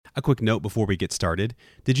A quick note before we get started.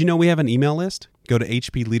 Did you know we have an email list? Go to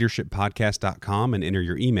hpleadershippodcast.com and enter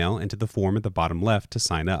your email into the form at the bottom left to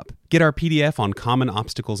sign up. Get our PDF on common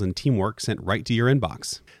obstacles and teamwork sent right to your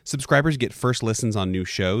inbox. Subscribers get first listens on new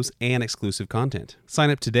shows and exclusive content. Sign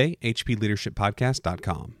up today,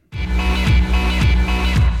 hpleadershippodcast.com.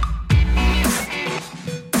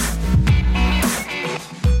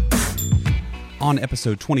 On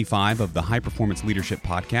episode 25 of the High Performance Leadership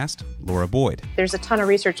Podcast, Laura Boyd. There's a ton of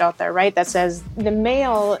research out there, right, that says the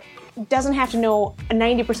male doesn't have to know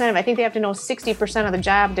 90% of it. I think they have to know 60% of the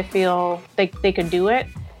job to feel like they could do it.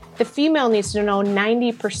 The female needs to know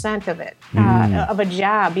 90% of it, of a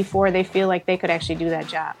job before they feel like they could actually do that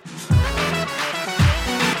job.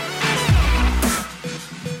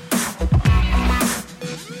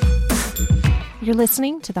 You're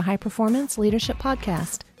listening to the High Performance Leadership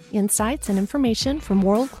Podcast. Insights and information from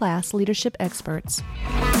world-class leadership experts.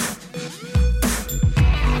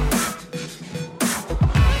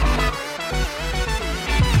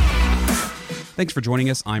 Thanks for joining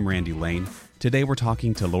us. I'm Randy Lane. Today we're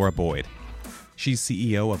talking to Laura Boyd. She's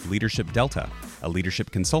CEO of Leadership Delta, a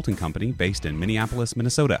leadership consulting company based in Minneapolis,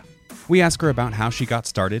 Minnesota. We ask her about how she got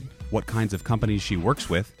started, what kinds of companies she works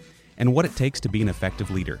with, and what it takes to be an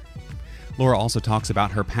effective leader. Laura also talks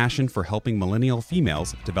about her passion for helping millennial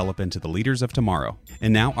females develop into the leaders of tomorrow.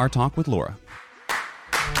 And now our talk with Laura.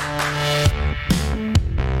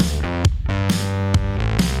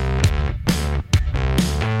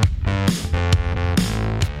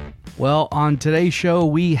 Well, on today's show,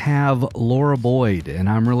 we have Laura Boyd, and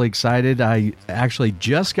I'm really excited. I actually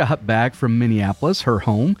just got back from Minneapolis, her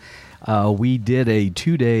home. We did a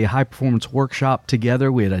 2-day high-performance workshop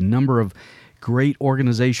together. We had a number of great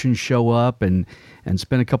organizations show up and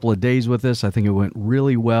spend a couple of days with us. I think it went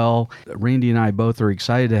really well. Randy and I both are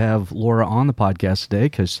excited to have Laura on the podcast today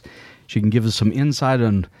because she can give us some insight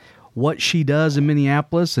on what she does in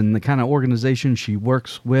Minneapolis and the kind of organization she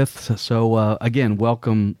works with. So again,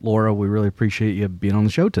 welcome, Laura. We really appreciate you being on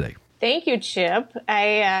the show today. Thank you, Chip.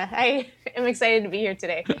 I am excited to be here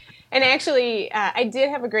today. And actually, I did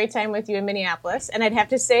have a great time with you in Minneapolis, and I'd have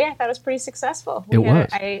to say I thought it was pretty successful. We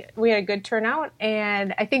had a good turnout,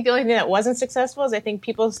 and I think the only thing that wasn't successful is I think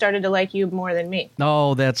people started to like you more than me.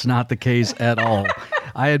 No, that's not the case at all.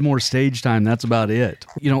 I had more stage time. That's about it.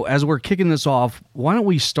 You know, as we're kicking this off, why don't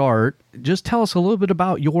we start? Just tell us a little bit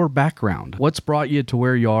about your background. What's brought you to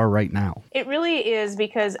where you are right now? It really is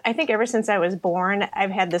because I think ever since I was born,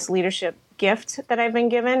 I've had this leadership gift that I've been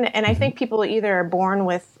given. And I think people either are born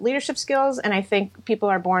with leadership skills, and I think people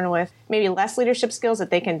are born with maybe less leadership skills that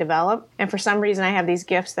they can develop. And for some reason, I have these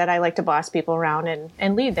gifts that I like to boss people around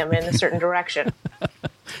and lead them in a certain direction.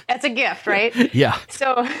 That's a gift, right? Yeah.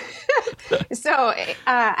 So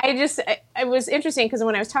it was interesting because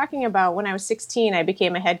when I was talking about when I was 16, I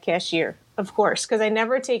became a head cashier, of course, because I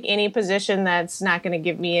never take any position that's not going to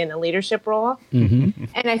give me in a leadership role. Mm-hmm.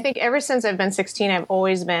 And I think ever since I've been 16, I've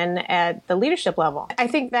always been at the leadership level. I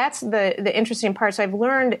think that's the interesting part. So I've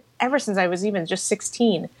learned ever since I was even just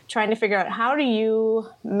 16, trying to figure out how do you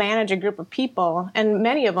manage a group of people. And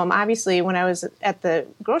many of them, obviously, when I was at the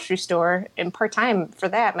grocery store and part-time for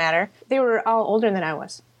that matter, they were all older than I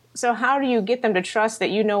was. So how do you get them to trust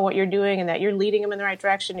that you know what you're doing and that you're leading them in the right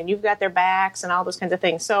direction and you've got their backs and all those kinds of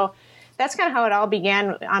things? So that's kind of how it all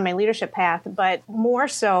began on my leadership path. But more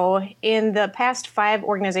so, in the past 5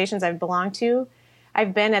 organizations I've belonged to,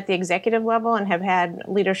 I've been at the executive level and have had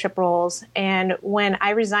leadership roles. And when I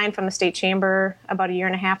resigned from the state chamber about a year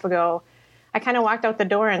and a half ago, I kind of walked out the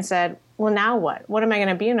door and said, well, now what? What am I going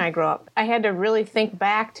to be when I grow up? I had to really think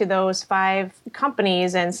back to those 5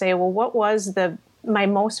 companies and say, well, what was my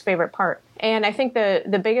most favorite part? And I think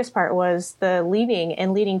the biggest part was the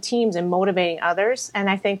leading teams and motivating others. And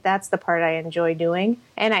I think that's the part I enjoy doing.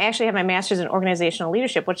 And I actually have my master's in organizational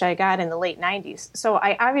leadership, which I got in the late 90s. So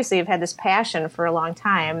I obviously have had this passion for a long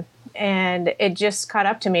time. And it just caught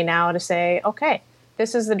up to me now to say, okay,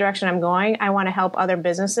 this is the direction I'm going. I want to help other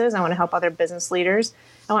businesses. I want to help other business leaders.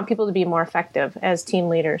 I want people to be more effective as team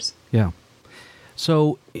leaders. Yeah.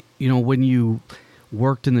 So, you know, when you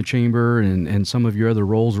worked in the chamber and some of your other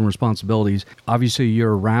roles and responsibilities, obviously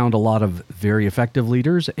you're around a lot of very effective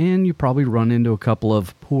leaders, and you probably run into a couple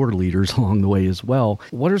of poor leaders along the way as well.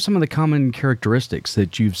 What are some of the common characteristics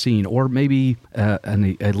that you've seen, or maybe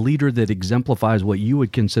a leader that exemplifies what you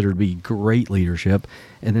would consider to be great leadership,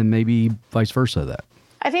 and then maybe vice versa that?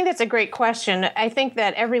 I think that's a great question. I think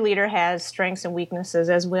that every leader has strengths and weaknesses,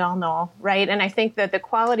 as we all know, right? And I think that the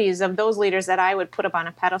qualities of those leaders that I would put up on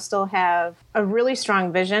a pedestal have a really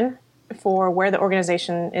strong vision for where the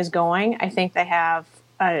organization is going. I think they have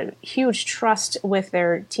a huge trust with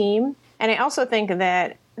their team. And I also think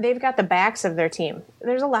that they've got the backs of their team.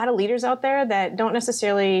 There's a lot of leaders out there that don't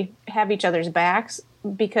necessarily have each other's backs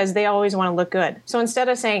because they always want to look good. So instead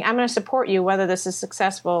of saying, I'm going to support you whether this is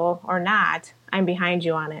successful or not, I'm behind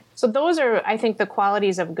you on it. So those are, I think, the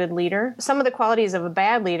qualities of a good leader. Some of the qualities of a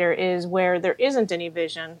bad leader is where there isn't any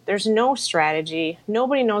vision. There's no strategy.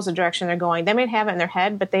 Nobody knows the direction they're going. They might have it in their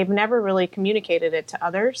head, but they've never really communicated it to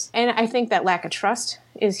others. And I think that lack of trust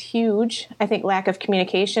is huge. I think lack of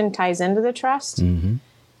communication ties into the trust. Mm-hmm.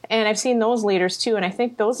 And I've seen those leaders too. And I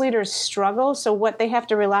think those leaders struggle. So what they have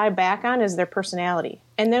to rely back on is their personality.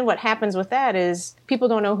 And then what happens with that is people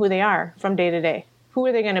don't know who they are from day to day. Who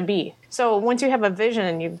are they going to be? So once you have a vision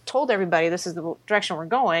and you've told everybody this is the direction we're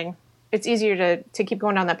going, it's easier to keep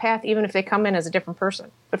going down that path, even if they come in as a different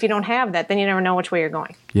person. But if you don't have that, then you never know which way you're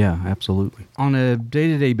going. Yeah, absolutely. On a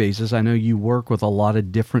day-to-day basis, I know you work with a lot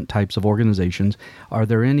of different types of organizations. Are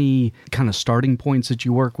there any kind of starting points that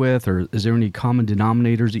you work with, or is there any common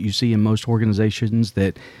denominators that you see in most organizations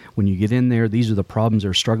that when you get in there, these are the problems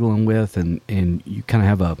they're struggling with, and you kind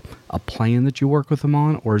of have a plan that you work with them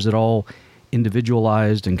on? Or is it all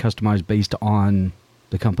individualized and customized based on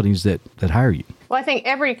the companies that hire you? Well, I think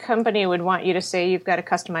every company would want you to say you've got a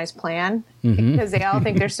customized plan because they all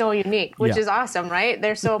think they're so unique, which is awesome, right?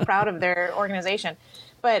 They're so proud of their organization.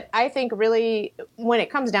 But I think really when it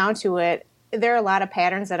comes down to it, there are a lot of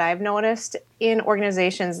patterns that I've noticed in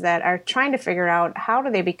organizations that are trying to figure out how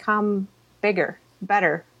do they become bigger,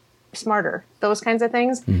 better, smarter, those kinds of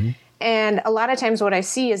things. Mm-hmm. And a lot of times what I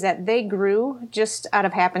see is that they grew just out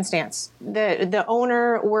of happenstance. The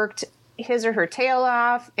owner worked his or her tail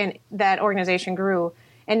off and that organization grew.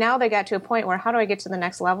 And now they got to a point where how do I get to the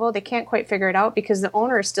next level? They can't quite figure it out because the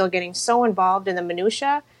owner is still getting so involved in the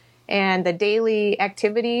minutia and the daily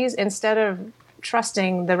activities instead of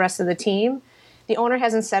trusting the rest of the team. The owner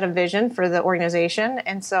hasn't set a vision for the organization.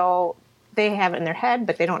 And so they have it in their head,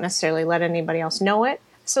 but they don't necessarily let anybody else know it.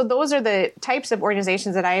 So those are the types of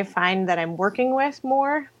organizations that I find that I'm working with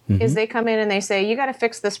more, is they come in and they say, you got to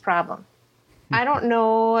fix this problem. I don't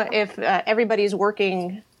know if everybody's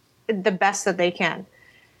working the best that they can.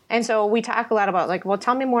 And so we talk a lot about like, well,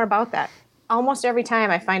 tell me more about that. Almost every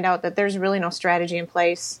time I find out that there's really no strategy in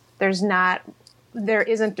place. There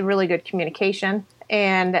isn't really good communication.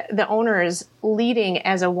 And the owner is leading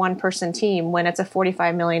as a one-person team when it's a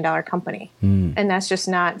 $45 million company. And that's just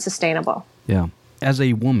not sustainable. Yeah. As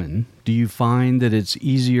a woman, do you find that it's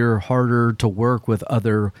easier, harder to work with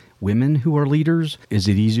other women who are leaders? Is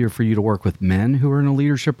it easier for you to work with men who are in a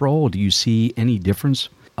leadership role? Do you see any difference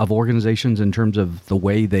of organizations in terms of the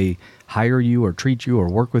way they hire you or treat you or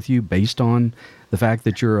work with you based on the fact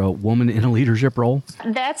that you're a woman in a leadership role?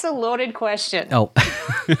 That's a loaded question. Oh.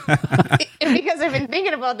 Because I've been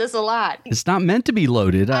thinking about this a lot. It's not meant to be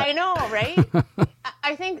loaded. I know, right?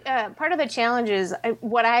 I think part of the challenge is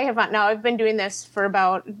what I have now. I've been doing this for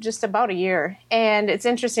about a year. And it's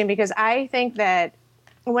interesting because I think that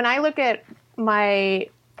when I look at my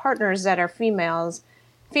partners that are female,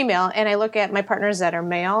 and I look at my partners that are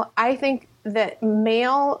male, I think that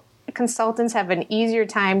male consultants have an easier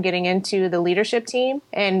time getting into the leadership team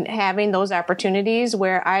and having those opportunities,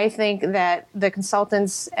 where I think that the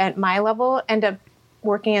consultants at my level end up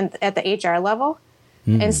working at the HR level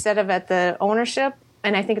instead of at the ownership.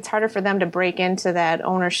 And I think it's harder for them to break into that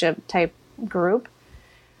ownership type group.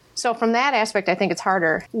 So from that aspect, I think it's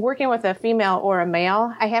harder. Working with a female or a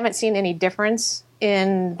male, I haven't seen any difference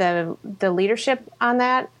in the leadership on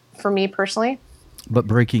that for me personally. But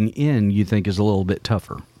breaking in, you think, is a little bit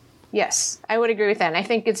tougher. Yes, I would agree with that. And I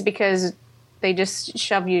think it's because they just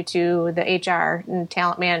shove you to the HR and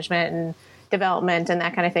talent management and development and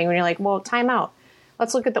that kind of thing. When you're like, well, time out.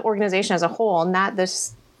 Let's look at the organization as a whole, not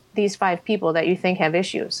these 5 people that you think have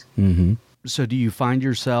issues. Mm-hmm. So do you find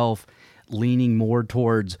yourself leaning more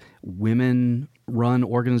towards women-run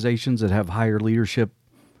organizations that have higher leadership,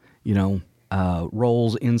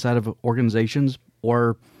 roles inside of organizations,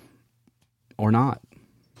 or not?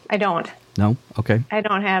 I don't. No? Okay. I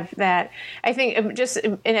don't have that. I think just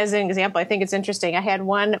as an example, I think it's interesting. I had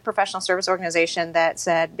one professional service organization that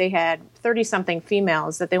said they had 30-something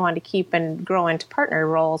females that they wanted to keep and grow into partner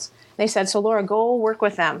roles. They said, so Laura, go work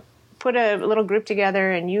with them. Put a little group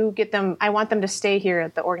together and you get them. I want them to stay here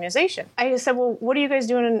at the organization. I said, well, what are you guys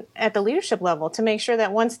doing at the leadership level to make sure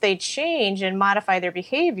that once they change and modify their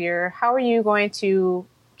behavior, how are you going to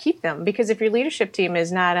keep them? Because if your leadership team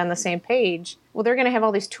is not on the same page, well, they're going to have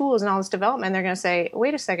all these tools and all this development. And they're going to say,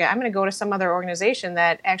 wait a second, I'm going to go to some other organization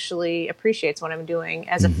that actually appreciates what I'm doing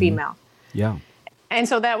as a female. Yeah. And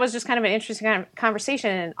so that was just kind of an interesting kind of conversation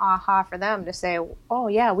and aha for them to say, oh,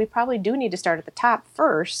 yeah, we probably do need to start at the top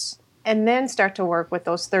first and then start to work with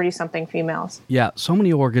those 30-something females. Yeah, so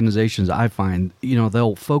many organizations I find,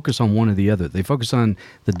 they'll focus on one or the other. They focus on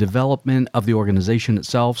the development of the organization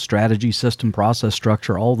itself, strategy, system, process,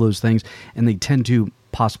 structure, all those things, and they tend to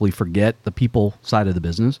possibly forget the people side of the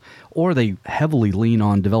business, or they heavily lean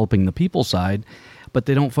on developing the people side, but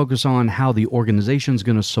they don't focus on how the organization is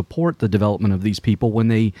going to support the development of these people when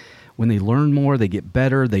they learn more, they get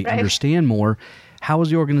better, they understand more. How is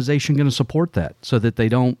the organization going to support that so that they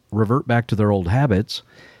don't revert back to their old habits,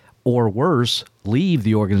 or worse, leave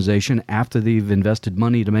the organization after they've invested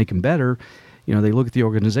money to make them better? They look at the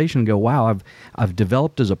organization and go, wow, I've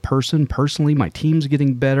developed as a person. Personally, my team's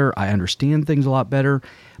getting better. I understand things a lot better,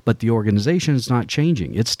 but the organization is not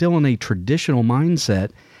changing. It's still in a traditional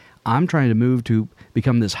mindset. I'm trying to move to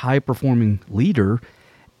become this high-performing leader,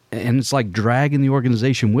 and it's like dragging the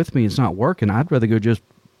organization with me. It's not working. I'd rather go just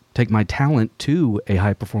take my talent to a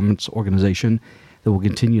high-performance organization that will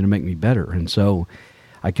continue to make me better. And so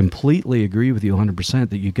I completely agree with you 100%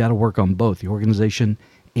 that you've got to work on both the organization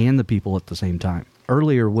and the people at the same time.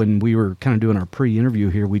 Earlier, when we were kind of doing our pre-interview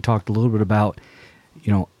here, we talked a little bit about,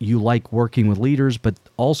 you like working with leaders, but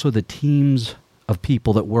also the teams of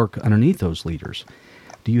people that work underneath those leaders.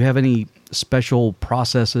 Do you have any special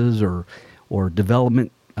processes or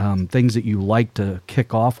development things that you like to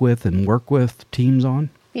kick off with and work with teams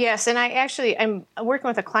on? Yes, and I'm working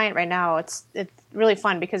with a client right now. It's really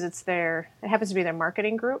fun because it happens to be their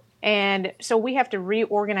marketing group. And so we have to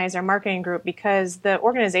reorganize our marketing group because the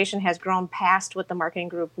organization has grown past what the marketing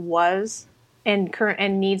group was and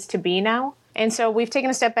needs to be now. And so we've taken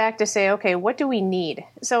a step back to say, okay, what do we need?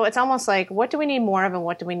 So it's almost like, what do we need more of and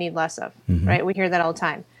what do we need less of, right? We hear that all the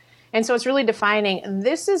time. And so it's really defining,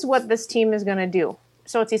 this is what this team is going to do.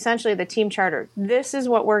 So it's essentially the team charter. This is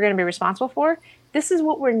what we're going to be responsible for. This is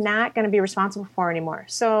what we're not going to be responsible for anymore.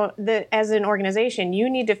 So as an organization, you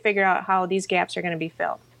need to figure out how these gaps are going to be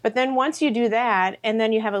filled. But then once you do that, and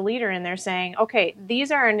then you have a leader in there saying, okay,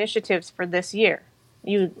 these are our initiatives for this year.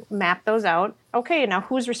 You map those out. Okay, now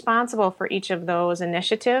who's responsible for each of those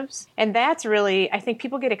initiatives? And that's really, I think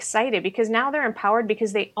people get excited because now they're empowered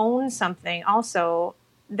because they own something also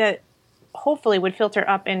that hopefully would filter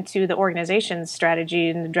up into the organization's strategy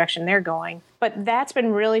and the direction they're going. But that's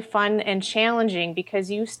been really fun and challenging because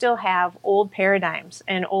you still have old paradigms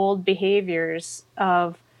and old behaviors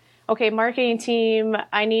of, okay, marketing team,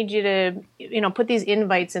 I need you to, put these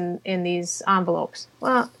invites in these envelopes.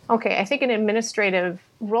 Well, okay, I think an administrative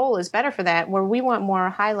role is better for that, where we want more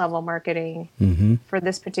high-level marketing for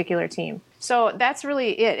this particular team. So that's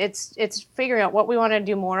really it. It's figuring out what we want to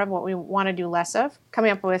do more of, what we want to do less of,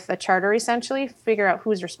 coming up with a charter essentially, figure out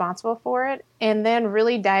who's responsible for it, and then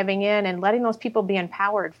really diving in and letting those people be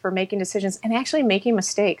empowered for making decisions and actually making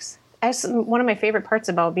mistakes. That's one of my favorite parts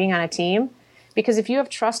about being on a team. Because if you have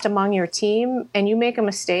trust among your team and you make a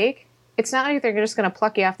mistake, it's not like they're just going to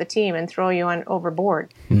pluck you off the team and throw you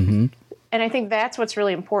overboard. And I think that's what's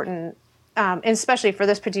really important, and especially for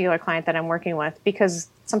this particular client that I'm working with, because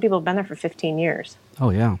some people have been there for 15 years.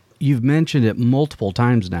 Oh, yeah. You've mentioned it multiple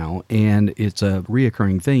times now, and it's a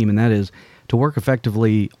reoccurring theme, and that is to work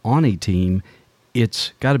effectively on a team,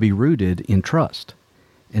 it's got to be rooted in trust.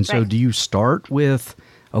 And so do you start with,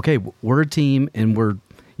 okay, we're a team and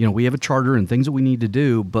we have a charter and things that we need to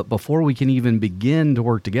do, but before we can even begin to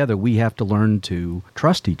work together, we have to learn to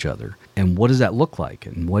trust each other. And what does that look like?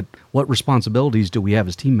 And what responsibilities do we have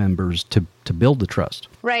as team members to build the trust?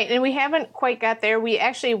 Right. And we haven't quite got there. We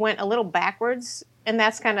actually went a little backwards, and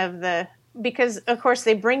that's kind of because of course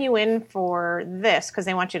they bring you in for this because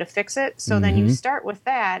they want you to fix it. So then you start with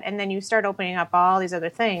that, and then you start opening up all these other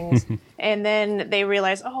things. And then they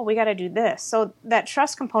realize, oh, we got to do this. So that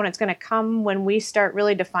trust component is going to come when we start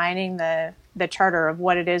really defining the charter of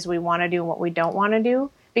what it is we want to do and what we don't want to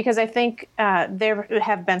do. Because I think there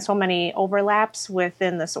have been so many overlaps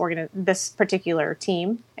within this particular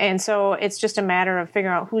team. And so it's just a matter of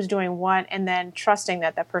figuring out who's doing what and then trusting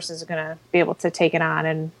that person is going to be able to take it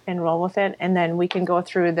on and roll with it. And then we can go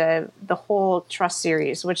through the whole trust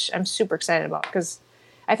series, which I'm super excited about because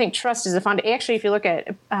I think trust is the foundation. Actually, if you look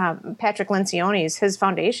at Patrick Lencioni's, his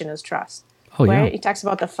foundation is trust. Oh, yeah. Right? He talks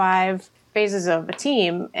about the 5 phases of a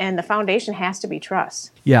team, and the foundation has to be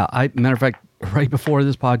trust. Yeah. Matter of fact, right before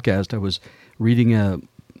this podcast, I was reading a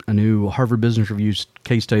new Harvard Business Review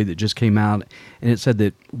case study that just came out, and it said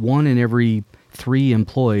that 1 in every 3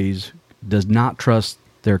 employees does not trust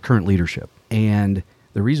their current leadership. And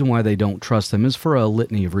the reason why they don't trust them is for a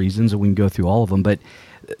litany of reasons, and we can go through all of them. But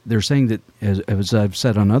they're saying that, as I've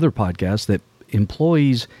said on other podcasts, that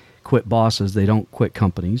employees quit bosses, they don't quit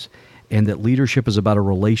companies, and that leadership is about a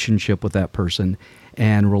relationship with that person,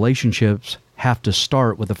 and relationships have to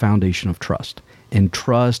start with a foundation of trust. And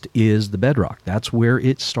trust is the bedrock. That's where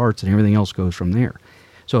it starts, and everything else goes from there.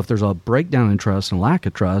 So if there's a breakdown in trust and lack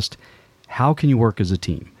of trust, how can you work as a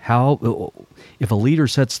team? If a leader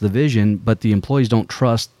sets the vision, but the employees don't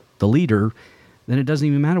trust the leader, then it doesn't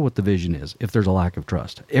even matter what the vision is if there's a lack of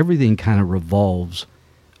trust. Everything kind of revolves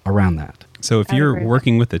around that. So if you're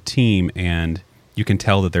working with a team and you can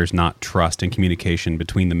tell that there's not trust and communication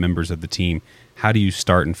between the members of the team, how do you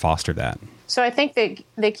start and foster that? So I think that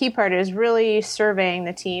the key part is really surveying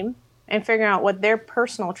the team and figuring out what their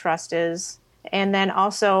personal trust is, and then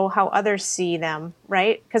also how others see them,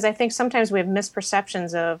 right? Because I think sometimes we have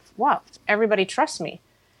misperceptions of, wow, everybody trusts me.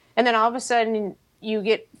 And then all of a sudden you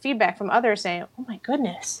get feedback from others saying, oh my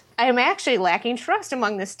goodness, I am actually lacking trust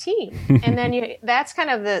among this team. And then that's kind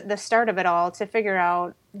of the start of it all, to figure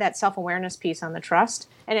out that self-awareness piece on the trust.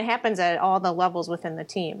 And it happens at all the levels within the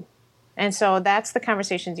team. And so that's the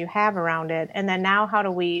conversations you have around it. And then now how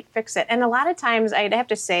do we fix it? And a lot of times, I'd have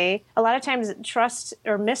to say, a lot of times trust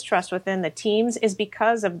or mistrust within the teams is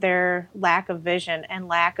because of their lack of vision and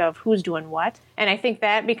lack of who's doing what. And I think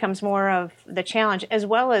that becomes more of the challenge, as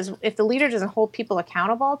well as if the leader doesn't hold people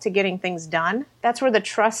accountable to getting things done, that's where the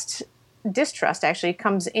distrust actually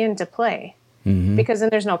comes into play. Mm-hmm. Because then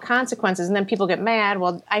there's no consequences, and then people get mad.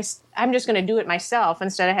 Well, I'm just going to do it myself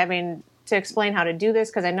instead of having to explain how to do this,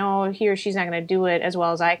 because I know he or she's not going to do it as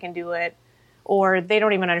well as I can do it, or they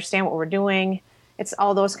don't even understand what we're doing. It's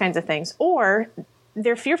all those kinds of things. Or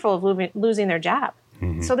they're fearful of losing their job.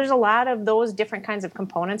 Mm-hmm. So there's a lot of those different kinds of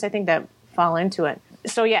components, I think, that fall into it.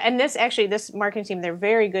 So yeah, and this marketing team, they're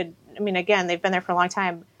very good. I mean, again, they've been there for a long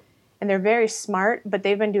time, and they're very smart, but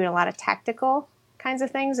they've been doing a lot of tactical kinds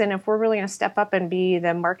of things. And if we're really going to step up and be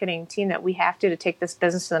the marketing team that we have to take this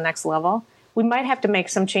business to the next level, we might have to make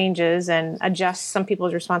some changes and adjust some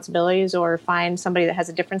people's responsibilities, or find somebody that has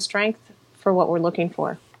a different strength for what we're looking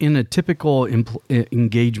for. In a typical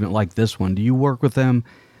engagement like this one, do you work with them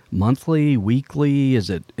monthly, weekly? Is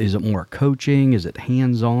it more coaching? Is it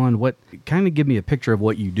hands-on? What kind of give me a picture of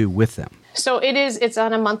what you do with them? So it's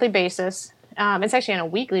on a monthly basis. It's actually on a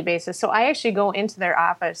weekly basis. So I actually go into their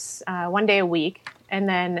office 1 day a week, and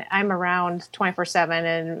then I'm around 24/7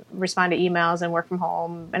 and respond to emails and work from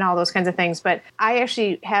home and all those kinds of things. But I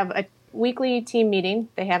actually have a weekly team meeting.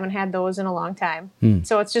 They haven't had those in a long time.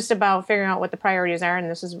 So it's just about figuring out what the priorities are, and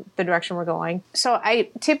this is the direction we're going. So I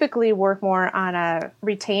typically work more on a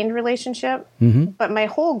retained relationship, but my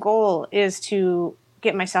whole goal is to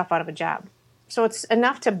get myself out of a job. So it's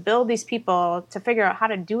enough to build these people to figure out how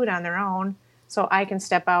to do it on their own, so I can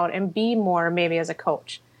step out and be more maybe as a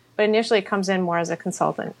coach. But initially it comes in more as a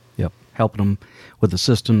consultant. Yep. Helping them with the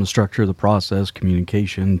system, the structure, the process,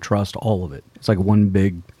 communication, trust, all of it. It's like one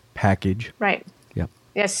big package. Right. Yep.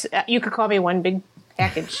 Yes, you could call me one big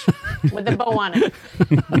package with a bow on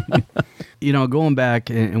it. Going back,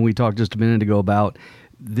 and we talked just a minute ago about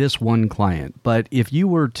this one client, but if you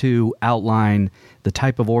were to outline the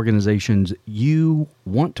type of organizations you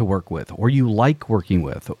want to work with or you like working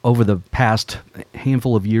with over the past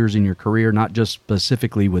handful of years in your career, not just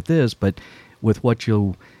specifically with this, but with what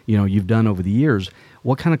you've done over the years,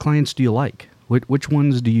 what kind of clients do you like? Which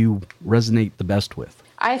ones do you resonate the best with?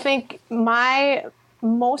 I think my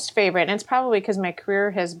most favorite, and it's probably because my career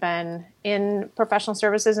has been in professional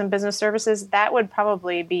services and business services, that would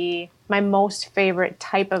probably be my most favorite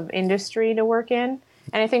type of industry to work in.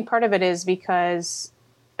 And I think part of it is because,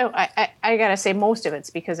 I got to say most of it's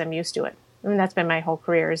because I'm used to it. I mean, that's been my whole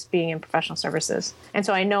career, is being in professional services. And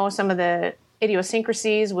so I know some of the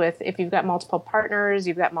idiosyncrasies with, if you've got multiple partners,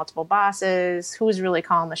 you've got multiple bosses, who's really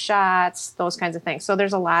calling the shots, those kinds of things. So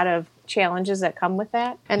there's a lot of challenges that come with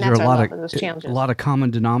that. And that's what I love, those challenges. A lot of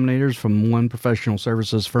common denominators from one professional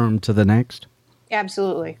services firm to the next?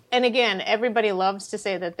 Absolutely. And again, everybody loves to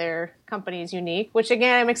say that their company is unique, which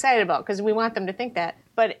again, I'm excited about because we want them to think that.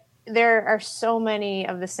 But there are so many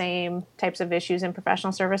of the same types of issues in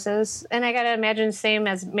professional services. And I got to imagine same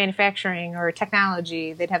as manufacturing or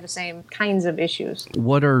technology, they'd have the same kinds of issues.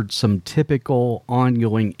 What are some typical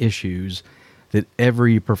ongoing issues that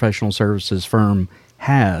every professional services firm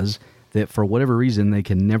has that for whatever reason they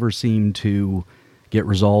can never seem to get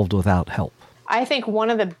resolved without help? I think one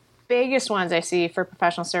of the biggest ones I see for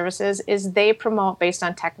professional services is they promote based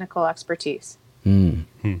on technical expertise.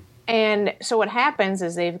 And so what happens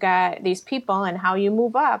is they've got these people, and how you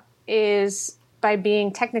move up is by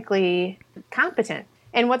being technically competent.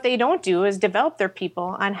 And what they don't do is develop their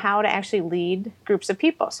people on how to actually lead groups of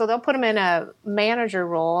people. So they'll put them in a manager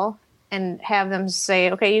role and have them say,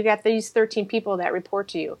 okay, you got these 13 people that report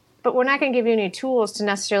to you, but we're not going to give you any tools to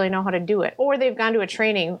necessarily know how to do it. Or they've gone to a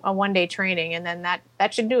training, a one-day training, and then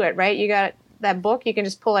that should do it, right? You got that book, you can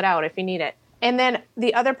just pull it out if you need it. And then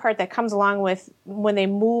the other part that comes along with when they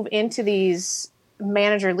move into these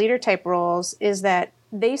manager leader type roles is that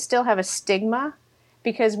they still have a stigma,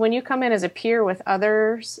 because when you come in as a peer with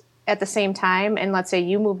others at the same time, and let's say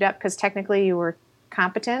you moved up because technically you were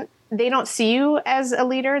competent, they don't see you as a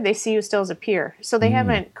leader. They see you still as a peer. So they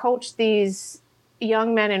haven't coached these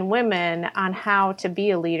young men and women on how to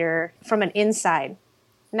be a leader from an inside,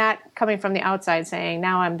 not coming from the outside saying,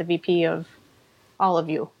 now I'm the VP of all of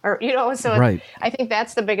you. Or, so right. I think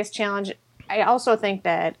that's the biggest challenge. I also think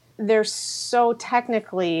that they're so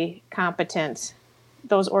technically competent,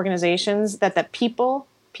 those organizations, that the people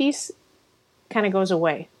piece kind of goes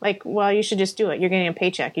away. Like, well, you should just do it. You're getting a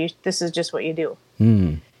paycheck. This is just what you do.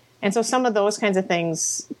 And so some of those kinds of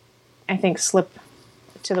things, I think, slip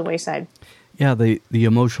to the wayside. Yeah, the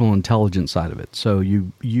emotional intelligence side of it. So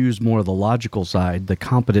you use more of the logical side, the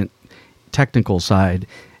competent technical side,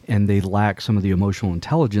 and they lack some of the emotional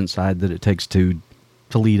intelligence side that it takes to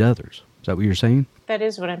lead others. Is that what you're saying? That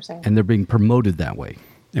is what I'm saying. And they're being promoted that way.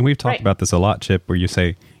 And we've talked about this a lot, Chip, where you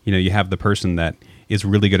say, you have the person that is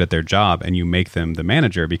really good at their job and you make them the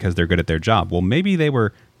manager because they're good at their job. Well, maybe they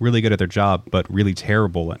were really good at their job, but really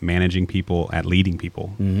terrible at managing people, at leading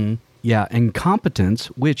people. Mm-hmm. Yeah, and competence,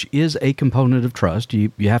 which is a component of trust,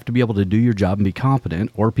 you have to be able to do your job and be competent,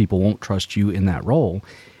 or people won't trust you in that role,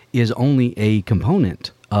 is only a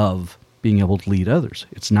component of being able to lead others.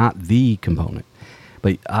 It's not the component.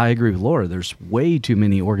 But I agree with Laura. There's way too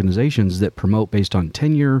many organizations that promote based on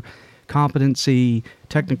tenure, competency,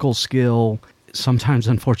 technical skill. Sometimes,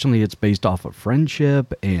 unfortunately, it's based off of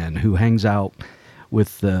friendship and who hangs out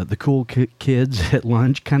with the cool kids at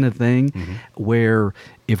lunch kind of thing, where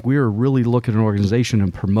if we're really looking at an organization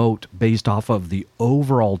and promote based off of the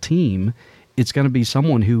overall team, it's going to be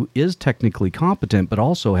someone who is technically competent, but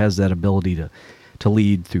also has that ability to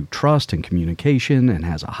lead through trust and communication and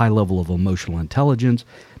has a high level of emotional intelligence,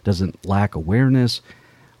 doesn't lack awareness,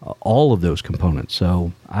 all of those components.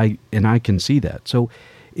 So I can see that. So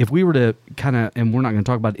if we were to kind of, and we're not going to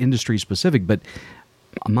talk about industry specific, but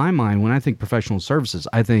in my mind, when I think professional services,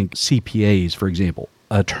 I think CPAs, for example,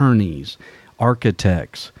 attorneys,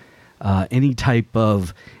 architects, any type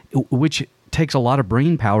of, which takes a lot of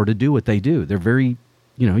brain power to do what they do. They're very,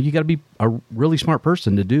 you got to be a really smart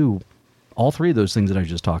person to do all three of those things that I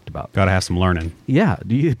just talked about. Got to have some learning. Yeah.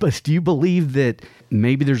 Do you believe that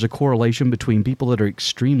maybe there's a correlation between people that are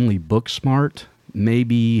extremely book smart,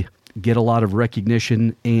 maybe get a lot of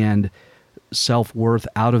recognition and self-worth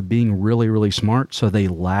out of being really, really smart, so they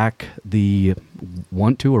lack the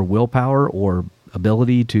want to or willpower or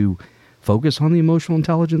ability to focus on the emotional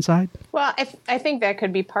intelligence side? Well, I think that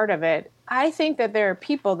could be part of it. I think that there are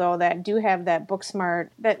people, though, that do have that book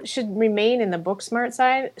smart that should remain in the book smart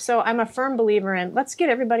side. So I'm a firm believer in let's get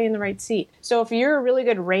everybody in the right seat. So if you're a really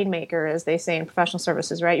good rainmaker, as they say in professional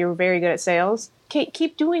services, right? You're very good at sales.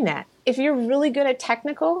 Keep doing that. If you're really good at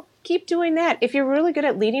technical, keep doing that. If you're really good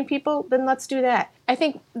at leading people, then let's do that. I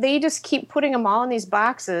think they just keep putting them all in these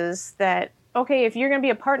boxes that, okay, if you're going to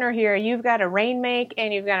be a partner here, you've got to rainmake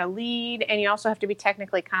and you've got to lead and you also have to be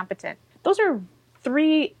technically competent. Those are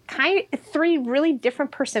three really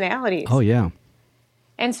different personalities. Oh, yeah.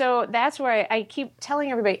 And so that's where I keep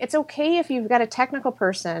telling everybody, it's okay if you've got a technical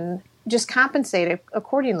person, just compensate it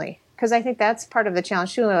accordingly. Because I think that's part of the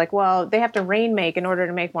challenge too. They're like, well, they have to rainmake in order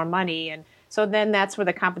to make more money. And so then that's where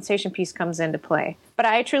the compensation piece comes into play. But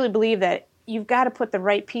I truly believe that you've got to put the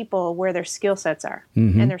right people where their skill sets are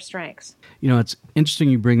and their strengths. It's interesting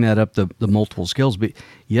you bring that up, the multiple skills. But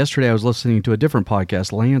yesterday I was listening to a different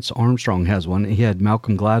podcast. Lance Armstrong has one. He had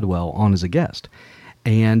Malcolm Gladwell on as a guest.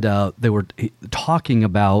 And they were talking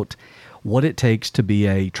about what it takes to be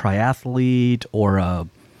a triathlete or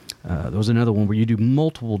there was another one where you do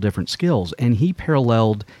multiple different skills. And he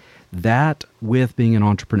paralleled that with being an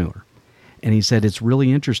entrepreneur. And he said, it's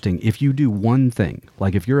really interesting. If you do one thing,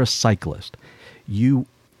 like if you're a cyclist, you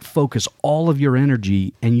focus all of your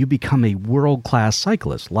energy and you become a world-class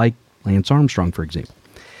cyclist, like Lance Armstrong, for example.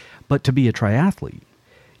 But to be a triathlete,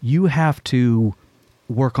 you have to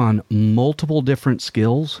work on multiple different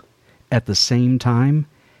skills at the same time.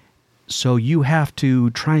 So you have to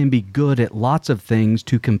try and be good at lots of things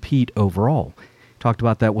to compete overall. Talked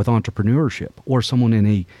about that with entrepreneurship or someone in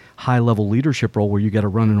a high-level leadership role where you got to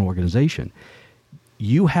run an organization.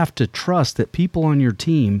 You have to trust that people on your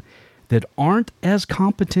team that aren't as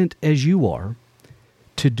competent as you are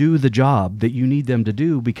to do the job that you need them to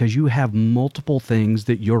do because you have multiple things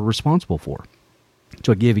that you're responsible for.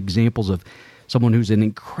 So I gave examples of someone who's an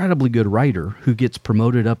incredibly good writer who gets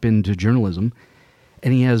promoted up into journalism,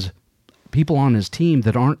 and he has people on his team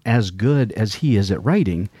that aren't as good as he is at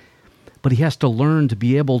writing, but he has to learn to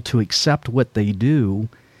be able to accept what they do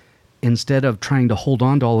instead of trying to hold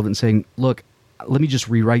on to all of it and saying, look, let me just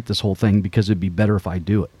rewrite this whole thing because it'd be better if I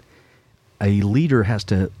do it. A leader has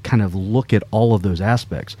to kind of look at all of those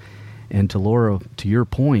aspects. And to Laura, to your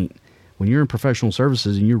point, when you're in professional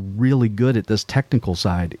services and you're really good at this technical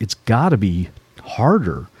side, it's got to be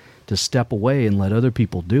harder to step away and let other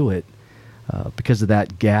people do it because of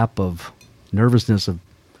that gap of nervousness of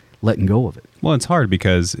letting go of it. Well, it's hard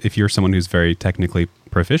because if you're someone who's very technically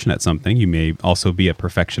proficient at something, you may also be a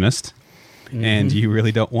perfectionist. And you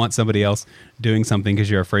really don't want somebody else doing something because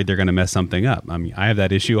you're afraid they're going to mess something up. I mean, I have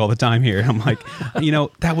that issue all the time here. I'm like,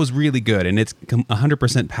 that was really good and it's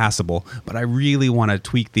 100% passable, but I really want to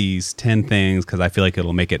tweak these 10 things because I feel like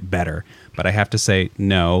it'll make it better. But I have to say,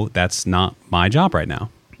 no, that's not my job right now.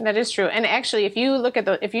 That is true. And actually, if you look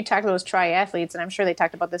at if you talk to those triathletes, and I'm sure they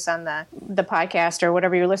talked about this on the podcast or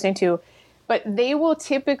whatever you're listening to, but they will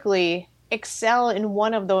typically excel in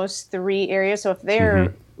one of those three areas. So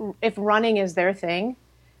if running is their thing,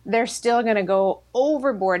 they're still going to go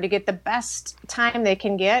overboard to get the best time they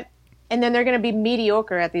can get, and then they're going to be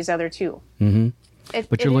mediocre at these other two. Mm-hmm.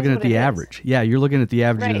 But you're looking at the average. Yeah, you're looking at the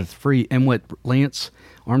average of the three. And what Lance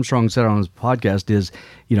Armstrong said on his podcast is,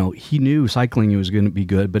 he knew cycling was going to be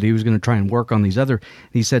good, but he was going to try and work on these other.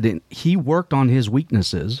 He said he worked on his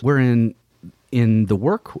weaknesses. Where in the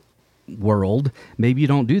work world, maybe you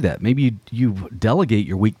don't do that. Maybe you delegate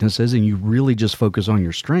your weaknesses and you really just focus on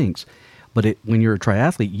your strengths. But when you're a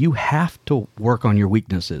triathlete, you have to work on your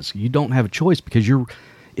weaknesses. You don't have a choice because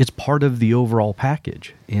it's part of the overall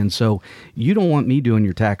package. And so you don't want me doing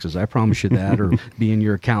your taxes, I promise you that, or being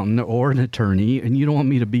your accountant or an attorney, and you don't want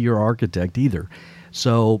me to be your architect either.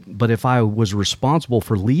 So, but if I was responsible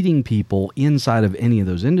for leading people inside of any of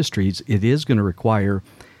those industries, it is going to require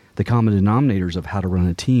the common denominators of how to run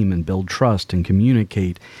a team and build trust and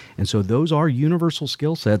communicate. And so those are universal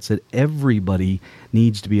skill sets that everybody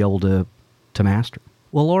needs to be able to master.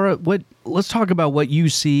 Well, Laura, let's talk about what you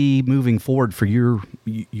see moving forward for your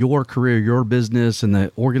career, your business, and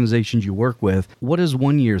the organizations you work with. What does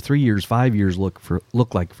 1 year, 3 years, 5 years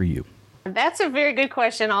look like for you? That's a very good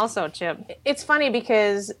question also, Chip. It's funny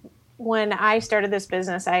because when I started this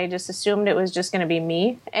business, I just assumed it was just going to be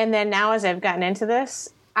me. And then now as I've gotten into this,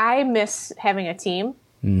 I miss having a team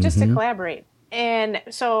just to collaborate. And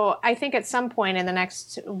so I think at some point in the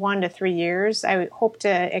next 1 to 3 years, I hope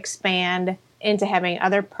to expand into having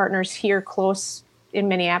other partners here close in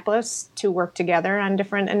Minneapolis to work together on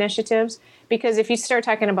different initiatives. Because if you start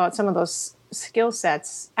talking about some of those skill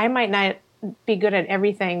sets, I might not be good at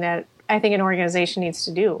everything that I think an organization needs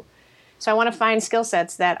to do. So I want to find skill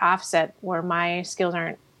sets that offset where my skills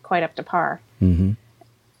aren't quite up to par. Mm-hmm.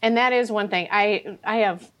 And that is one thing. I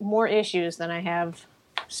have more issues than I have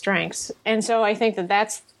strengths. And so I think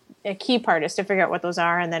that's a key part, is to figure out what those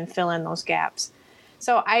are and then fill in those gaps.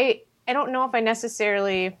 So I don't know if I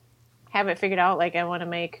necessarily have it figured out, like I want to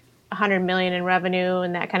make $100 million in revenue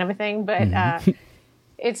and that kind of a thing, but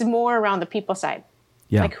it's more around the people side.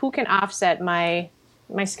 Yeah. Like who can offset my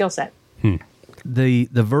skill set? The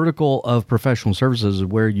vertical of professional services is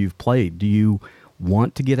where you've played. Do you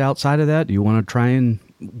want to get outside of that? Do you want to try and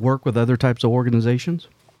work with other types of organizations?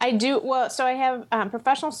 I do. Well, so I have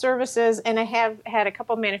professional services, and I have had a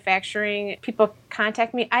couple of manufacturing people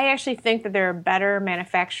contact me. I actually think that there are better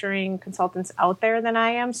manufacturing consultants out there than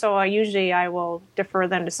I am, so I will defer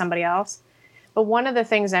them to somebody else. But one of the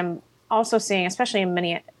things I'm also seeing, especially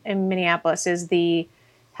in Minneapolis, is the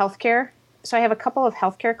healthcare. So I have a couple of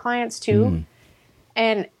healthcare clients too,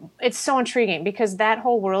 and it's so intriguing because that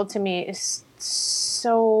whole world to me is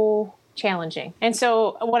so challenging. And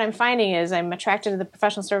so what I'm finding is I'm attracted to the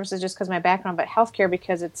professional services just because of my background, but healthcare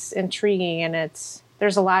because it's intriguing and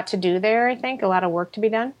there's a lot to do there, I think, a lot of work to be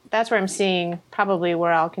done. That's where I'm seeing probably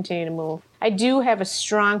where I'll continue to move. I do have a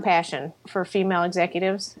strong passion for female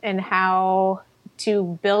executives and how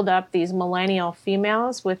to build up these millennial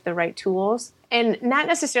females with the right tools. And not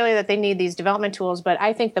necessarily that they need these development tools, but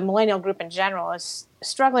I think the millennial group in general is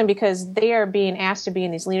struggling because they are being asked to be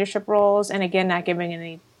in these leadership roles and, again, not giving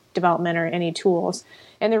any development or any tools.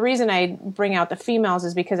 And the reason I bring out the females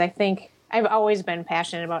is because I think I've always been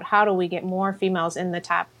passionate about how do we get more females in the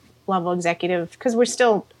top level executive, because we're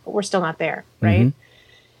still not there, right? Mm-hmm.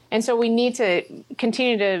 And so we need to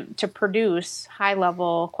continue to produce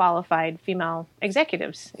high-level, qualified female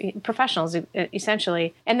executives, professionals,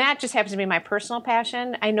 essentially. And that just happens to be my personal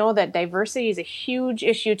passion. I know that diversity is a huge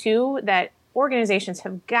issue, too, that organizations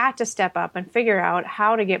have got to step up and figure out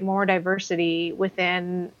how to get more diversity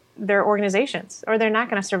within their organizations, or they're not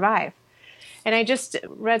going to survive. And I just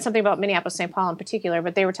read something about Minneapolis, St. Paul in particular,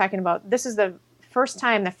 but they were talking about this is the first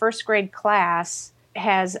time the first grade class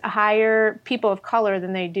has higher people of color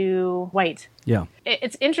than they do white. Yeah.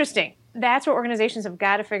 It's interesting. That's what organizations have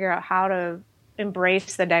got to figure out, how to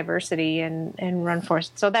embrace the diversity and run for.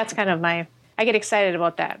 So that's kind of I get excited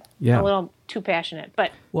about that. Yeah. A little too passionate,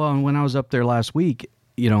 but. Well, and when I was up there last week,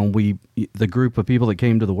 the group of people that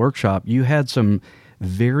came to the workshop, you had some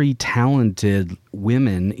very talented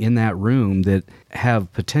women in that room that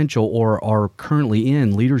have potential or are currently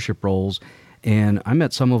in leadership roles. And I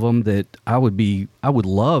met some of them that I would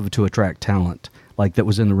love to attract talent like that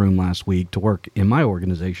was in the room last week to work in my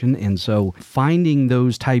organization. And so finding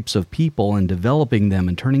those types of people and developing them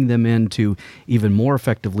and turning them into even more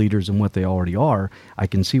effective leaders than what they already are, I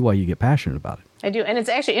can see why you get passionate about it. I do. And it's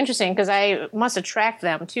actually interesting because I must attract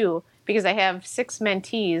them too, because I have 6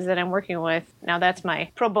 mentees that I'm working with. Now that's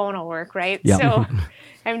my pro bono work, right? Yeah. So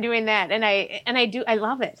I'm doing that. And I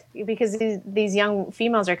love it because these young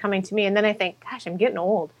females are coming to me, and then I think, gosh, I'm getting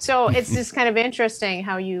old. So it's just kind of interesting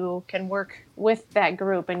how you can work with that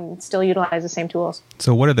group and still utilize the same tools.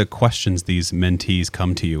 So what are the questions these mentees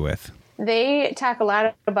come to you with? They talk a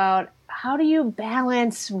lot about, how do you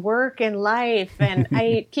balance work and life? And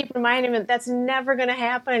I keep reminding them that's never going to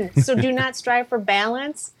happen. So do not strive for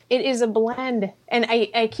balance. It is a blend. And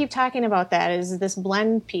I keep talking about that, is this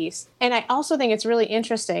blend piece. And I also think it's really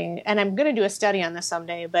interesting, and I'm going to do a study on this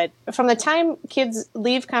someday, but from the time kids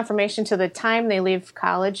leave confirmation to the time they leave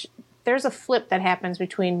college, there's a flip that happens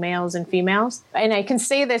between males and females. And I can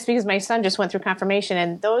say this because my son just went through confirmation,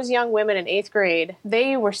 and those young women in 8th grade,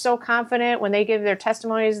 they were so confident when they gave their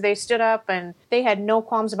testimonies. They stood up and they had no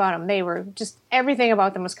qualms about them. They were just, everything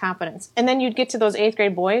about them was confidence. And then you'd get to those 8th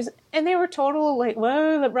grade boys, and they were total like,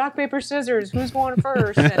 well, rock, paper, scissors, who's going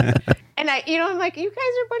first? And I'm like, you guys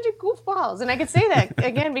are a bunch of goofballs. And I could say that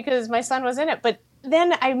again because my son was in it. But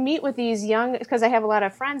then I meet with these young, because I have a lot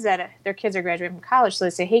of friends that their kids are graduating from college. So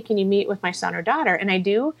they say, hey, can you meet with my son or daughter? And I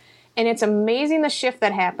do. And it's amazing the shift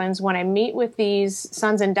that happens when I meet with these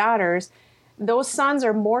sons and daughters. Those sons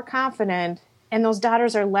are more confident and those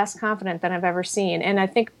daughters are less confident than I've ever seen. And I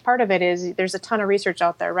think part of it is there's a ton of research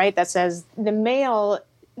out there, right, that says the male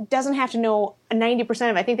doesn't have to know 90%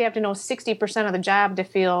 of it. I think they have to know 60% of the job to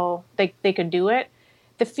feel like they could do it.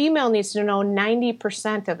 The female needs to know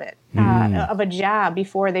 90% of it, of a job,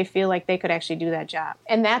 before they feel like they could actually do that job.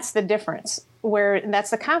 And that's the difference, where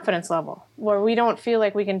that's the confidence level, where we don't feel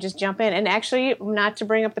like we can just jump in. And actually, not to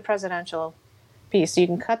bring up the presidential piece, so you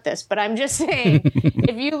can cut this, but I'm just saying,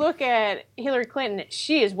 if you look at Hillary Clinton,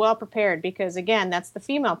 she is well prepared because, again, that's the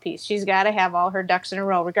female piece. She's got to have all her ducks in a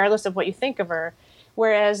row, regardless of what you think of her.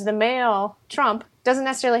 Whereas the male, Trump, doesn't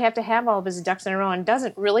necessarily have to have all of his ducks in a row and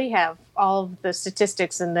doesn't really have all of the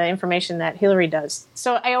statistics and the information that Hillary does.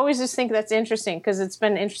 So I always just think that's interesting because it's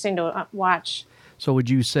been interesting to watch. So would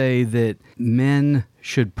you say that men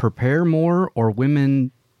should prepare more, or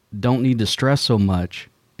women don't need to stress so much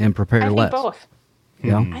and prepare less? I think both.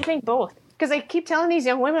 Yeah. I think both. Because I keep telling these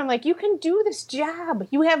young women, I'm like, you can do this job.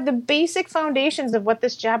 You have the basic foundations of what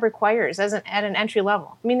this job requires at an entry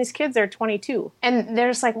level. I mean, these kids are 22. And they're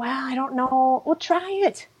just like, well, I don't know. Well, try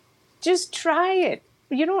it. Just try it.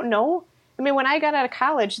 You don't know. I mean, when I got out of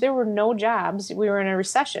college, there were no jobs. We were in a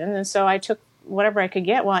recession. And so I took whatever I could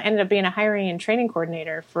get. Well, I ended up being a hiring and training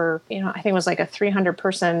coordinator for, I think it was like a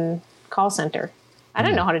 300-person call center. I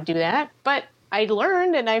didn't know how to do that. But I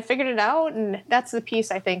learned and I figured it out, and that's the piece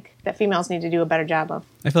I think that females need to do a better job of.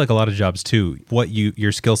 I feel like a lot of jobs too, what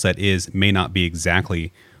your skill set is may not be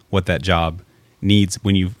exactly what that job needs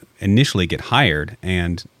when you initially get hired,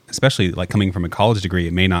 and especially like coming from a college degree,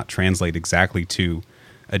 it may not translate exactly to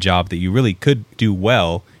a job that you really could do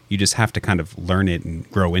well. You just have to kind of learn it and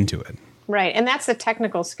grow into it. Right, and that's the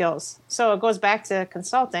technical skills. So it goes back to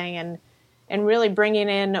consulting and really bringing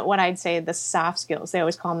in what I'd say the soft skills. They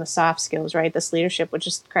always call them the soft skills, right? This leadership, which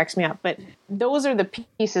just cracks me up. But those are the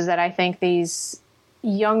pieces that I think these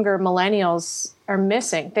younger millennials are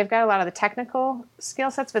missing. They've got a lot of the technical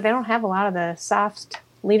skill sets, but they don't have a lot of the soft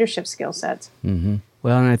leadership skill sets. Mm-hmm.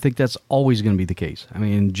 Well, and I think that's always going to be the case. I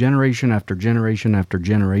mean, generation after generation after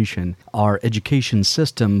generation, our education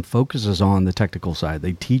system focuses on the technical side.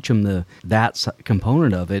 They teach them that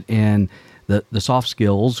component of it, and the soft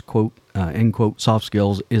skills, quote, end quote, soft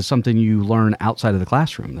skills, is something you learn outside of the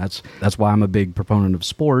classroom. That's why I'm a big proponent of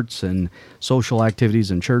sports and social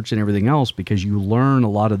activities and church and everything else, because you learn a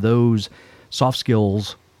lot of those soft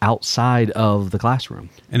skills outside of the classroom.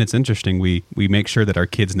 And it's interesting, we make sure that our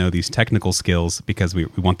kids know these technical skills because we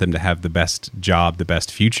want them to have the best job, the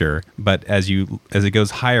best future. But as it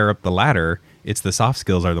goes higher up the ladder, it's the soft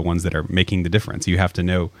skills are the ones that are making the difference. You have to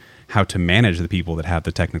know how to manage the people that have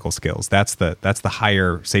the technical skills. That's the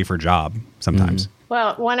higher, safer job sometimes.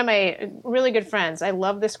 Well, one of my really good friends, I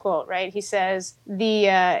love this quote, right? He says, the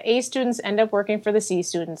A students end up working for the C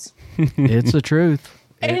students. It's the truth.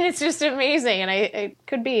 And it's just amazing. And it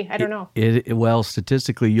could be, I don't know. Well,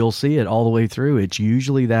 statistically, you'll see it all the way through. It's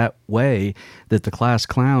usually that way that the class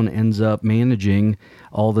clown ends up managing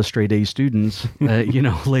all the straight A students,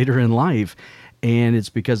 later in life. And it's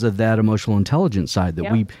because of that emotional intelligence side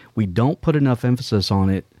that we don't put enough emphasis on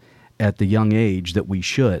it at the young age that we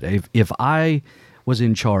should. If I was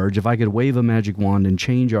in charge, if I could wave a magic wand and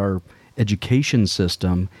change our education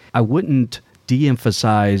system, I wouldn't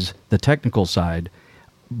de-emphasize the technical side,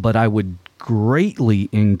 but I would greatly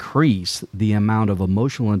increase the amount of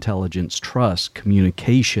emotional intelligence, trust,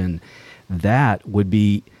 communication that would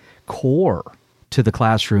be core to the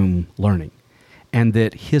classroom learning. And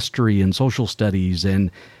that history and social studies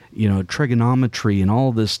and, trigonometry and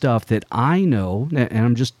all this stuff that I know, and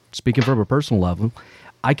I'm just speaking from a personal level,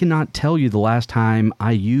 I cannot tell you the last time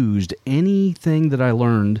I used anything that I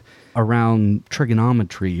learned around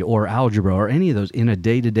trigonometry or algebra or any of those in a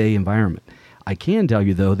day-to-day environment. I can tell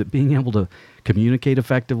you, though, that being able to communicate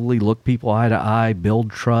effectively, look people eye to eye,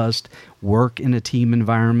 build trust, work in a team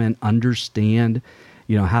environment, understand,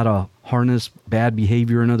 how to harness bad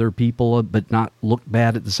behavior in other people, but not look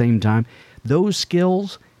bad at the same time. Those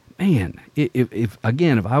skills, man, if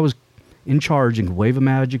I was in charge and could wave a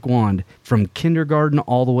magic wand from kindergarten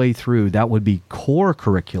all the way through, that would be core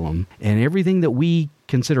curriculum. And everything that we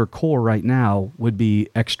consider core right now would be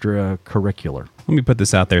extracurricular. Let me put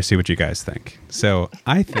this out there, see what you guys think. So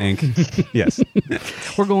I think, yes.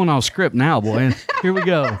 We're going off script now, boy. Here we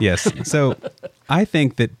go. Yes. So I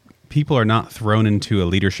think that people are not thrown into a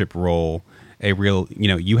leadership role, a real,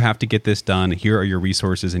 you have to get this done. Here are your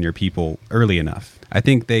resources and your people early enough. I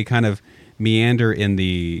think they kind of meander in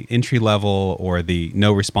the entry level or the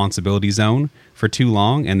no responsibility zone for too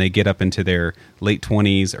long, and they get up into their late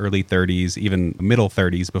 20s, early 30s, even middle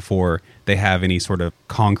 30s before they have any sort of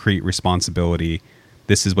concrete responsibility.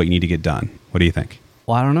 This is what you need to get done. What do you think?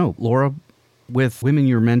 Well, I don't know. Laura, with women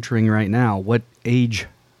you're mentoring right now, what age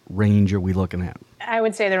range are we looking at? I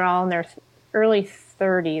would say they're all in their early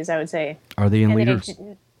 30s, I would say. Are they in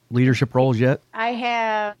leadership roles yet? I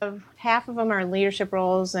have half of them are leadership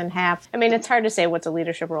roles and half, it's hard to say what's a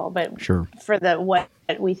leadership role, but sure. For what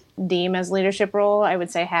we deem as leadership role, I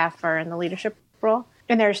would say half are in the leadership role.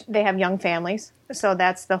 And they have young families. So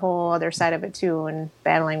that's the whole other side of it too, and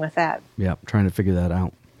battling with that. Yeah, trying to figure that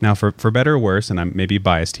out. Now, for better or worse, and I'm maybe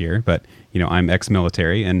biased here, but I'm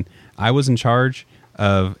ex-military, and I was in charge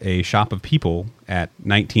of a shop of people at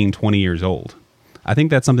 19, 20 years old. I think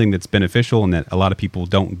that's something that's beneficial and that a lot of people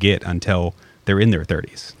don't get until they're in their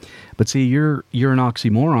 30s. But see, you're an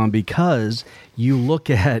oxymoron because you look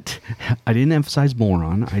at, I didn't emphasize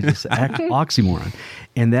moron, I just oxymoron.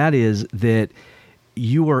 And that is that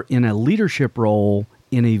you are in a leadership role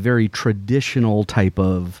in a very traditional type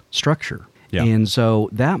of structure. Yeah. And so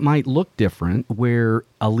that might look different where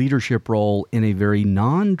a leadership role in a very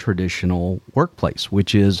non-traditional workplace,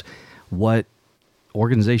 which is what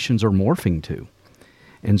organizations are morphing to.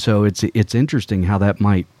 And so it's interesting how that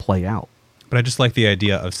might play out. But I just like the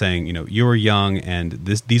idea of saying, you're young and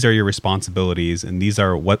these are your responsibilities and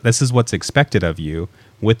this is what's expected of you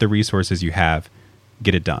with the resources you have.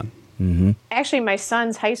 Get it done. Mm-hmm. Actually, my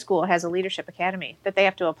son's high school has a leadership academy that they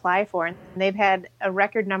have to apply for, and they've had a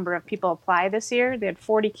record number of people apply this year. They had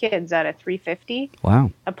 40 kids out of 350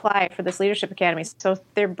 apply for this leadership academy. So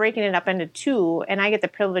they're breaking it up into two, and I get the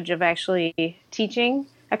privilege of actually teaching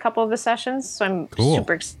a couple of the sessions. So I'm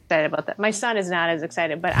super excited about that. My son is not as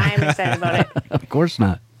excited, but I am excited about it. Of course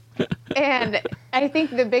not. And I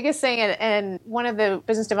think the biggest thing, and one of the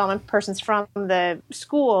business development persons from the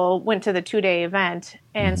school went to the 2-day event.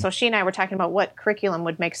 And so she and I were talking about what curriculum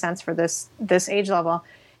would make sense for this age level.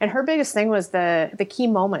 And her biggest thing was the key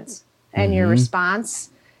moments and your response.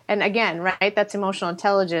 And again, right, that's emotional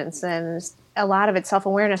intelligence. And a lot of it's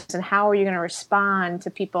self-awareness. And how are you going to respond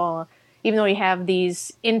to people, even though you have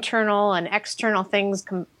these internal and external things,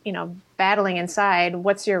 battling inside,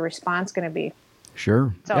 what's your response going to be?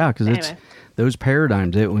 Sure. So, yeah, because it's those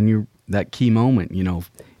paradigms that when you're that key moment,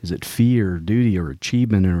 is it fear, duty, or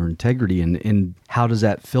achievement, or integrity, and how does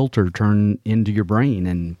that filter turn into your brain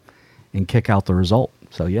and kick out the result?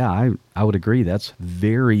 So yeah, I would agree. That's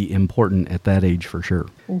very important at that age for sure.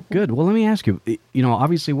 Mm-hmm. Good. Well, let me ask you,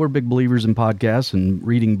 obviously we're big believers in podcasts and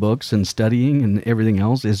reading books and studying and everything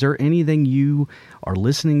else. Is there anything you are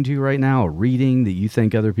listening to right now or reading that you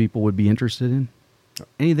think other people would be interested in?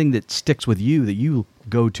 Anything that sticks with you that you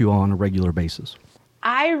go to on a regular basis?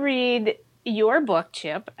 I read your book,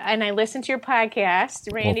 Chip, and I listen to your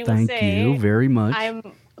podcast. Randy Well, will thank say you very much.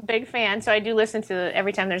 I'm a big fan, so I do listen to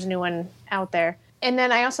every time there's a new one out there. And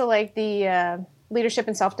then I also like the Leadership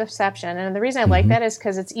and Self-Deception. And the reason I like that is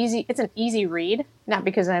because it's easy. It's an easy read, not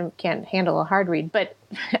because I can't handle a hard read, but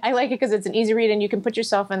I like it because it's an easy read and you can put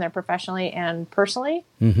yourself in there professionally and personally.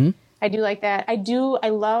 Mm-hmm. I do like that. I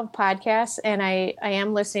love podcasts, and I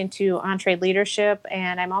am listening to EntreLeadership,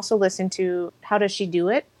 and I'm also listening to How Does She Do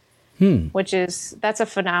It, that's a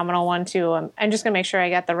phenomenal one too. I'm just going to make sure I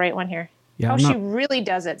got the right one here. Yeah, How She Really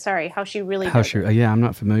Does It. Sorry, How She Really How Does she, It. Yeah, I'm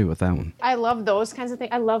not familiar with that one. I love those kinds of things.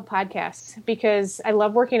 I love podcasts because I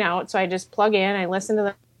love working out, so I just plug in, I listen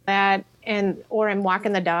to that, or I'm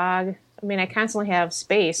walking the dog. I mean, I constantly have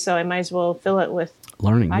space, so I might as well fill it with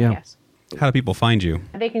Learning, podcasts. How do people find you?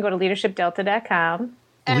 They can go to leadershipdelta.com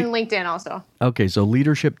and LinkedIn also. Okay, so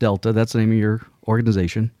Leadership Delta, that's the name of your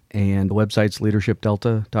organization, and the website's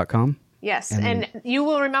leadershipdelta.com. Yes, and you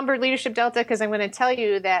will remember Leadership Delta because I'm going to tell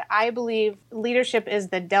you that I believe leadership is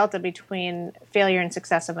the delta between failure and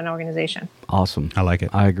success of an organization. Awesome. I like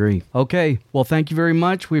it. I agree. Okay, well, thank you very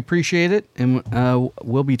much. We appreciate it, and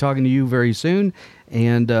we'll be talking to you very soon.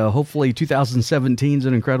 And hopefully 2017 is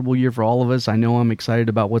an incredible year for all of us. I know I'm excited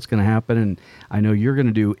about what's going to happen, and I know you're going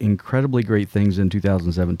to do incredibly great things in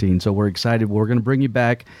 2017. So we're excited. We're going to bring you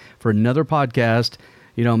back for another podcast,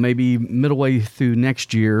 maybe middle way through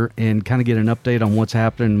next year, and kind of get an update on what's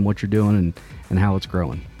happening and what you're doing and how it's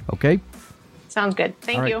growing. Okay? Sounds good.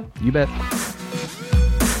 Thank you. You bet.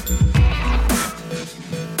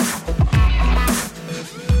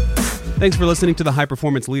 Thanks for listening to the High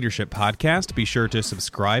Performance Leadership Podcast. Be sure to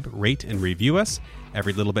subscribe, rate, and review us.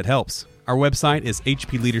 Every little bit helps. Our website is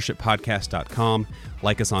hpleadershippodcast.com.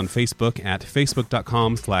 Like us on Facebook at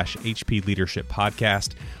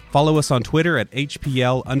facebook.com/hpleadershippodcast. Follow us on Twitter at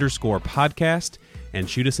HPL_podcast. And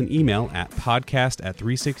shoot us an email at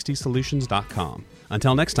podcast@360solutions.com.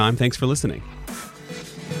 Until next time, thanks for listening.